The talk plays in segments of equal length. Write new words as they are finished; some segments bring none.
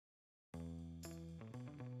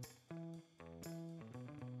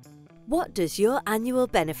What does your annual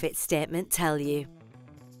benefit statement tell you?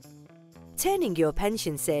 Turning your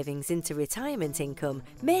pension savings into retirement income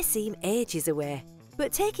may seem ages away,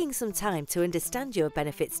 but taking some time to understand your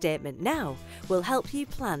benefit statement now will help you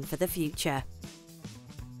plan for the future.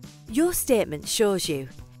 Your statement shows you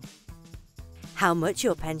how much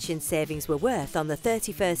your pension savings were worth on the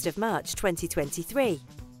 31st of March 2023,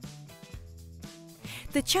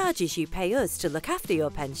 the charges you pay us to look after your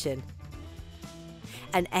pension,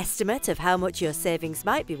 an estimate of how much your savings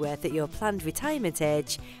might be worth at your planned retirement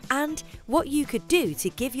age, and what you could do to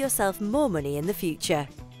give yourself more money in the future.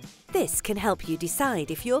 This can help you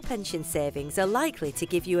decide if your pension savings are likely to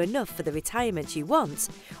give you enough for the retirement you want,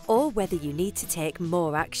 or whether you need to take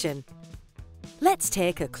more action. Let's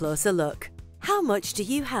take a closer look. How much do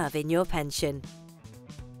you have in your pension?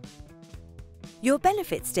 Your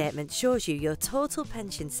benefit statement shows you your total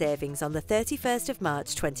pension savings on the 31st of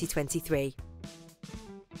March 2023.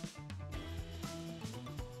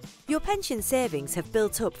 Your pension savings have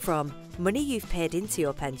built up from money you've paid into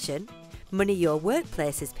your pension, money your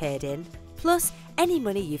workplace has paid in, plus any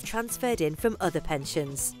money you've transferred in from other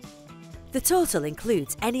pensions. The total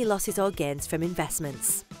includes any losses or gains from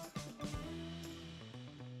investments.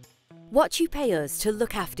 What you pay us to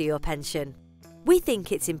look after your pension. We think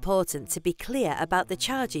it's important to be clear about the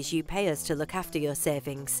charges you pay us to look after your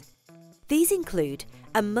savings. These include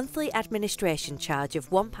a monthly administration charge of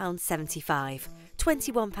 £1.75,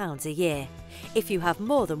 £21 a year, if you have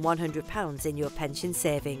more than £100 in your pension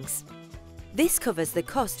savings. This covers the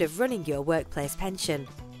cost of running your workplace pension.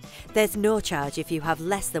 There's no charge if you have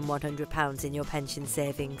less than £100 in your pension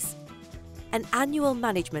savings. An annual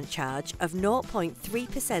management charge of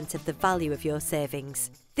 0.3% of the value of your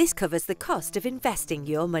savings. This covers the cost of investing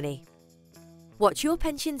your money. What your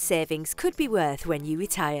pension savings could be worth when you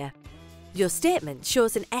retire. Your statement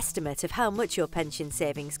shows an estimate of how much your pension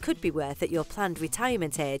savings could be worth at your planned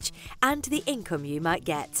retirement age and the income you might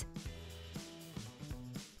get.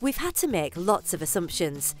 We've had to make lots of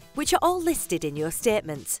assumptions, which are all listed in your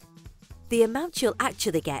statement. The amount you'll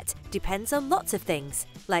actually get depends on lots of things,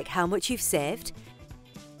 like how much you've saved,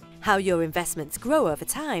 how your investments grow over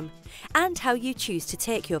time, and how you choose to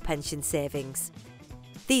take your pension savings.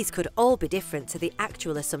 These could all be different to the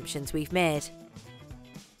actual assumptions we've made.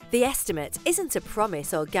 The estimate isn't a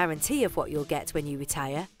promise or guarantee of what you'll get when you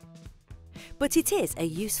retire, but it is a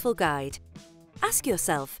useful guide. Ask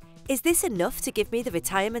yourself, is this enough to give me the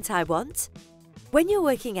retirement I want? When you're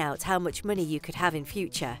working out how much money you could have in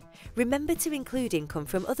future, remember to include income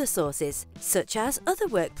from other sources, such as other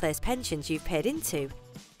workplace pensions you've paid into,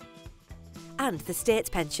 and the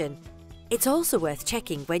state pension. It's also worth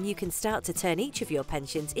checking when you can start to turn each of your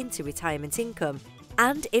pensions into retirement income,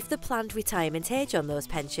 and if the planned retirement age on those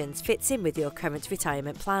pensions fits in with your current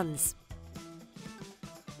retirement plans.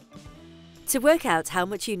 To work out how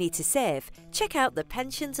much you need to save, check out the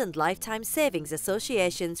Pensions and Lifetime Savings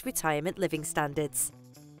Association's Retirement Living Standards.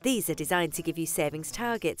 These are designed to give you savings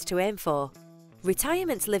targets to aim for.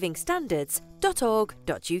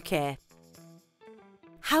 retirementlivingstandards.org.uk.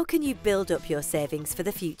 How can you build up your savings for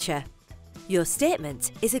the future? Your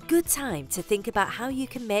statement is a good time to think about how you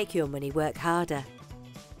can make your money work harder.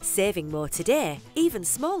 Saving more today, even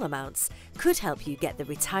small amounts, could help you get the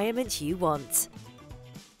retirement you want.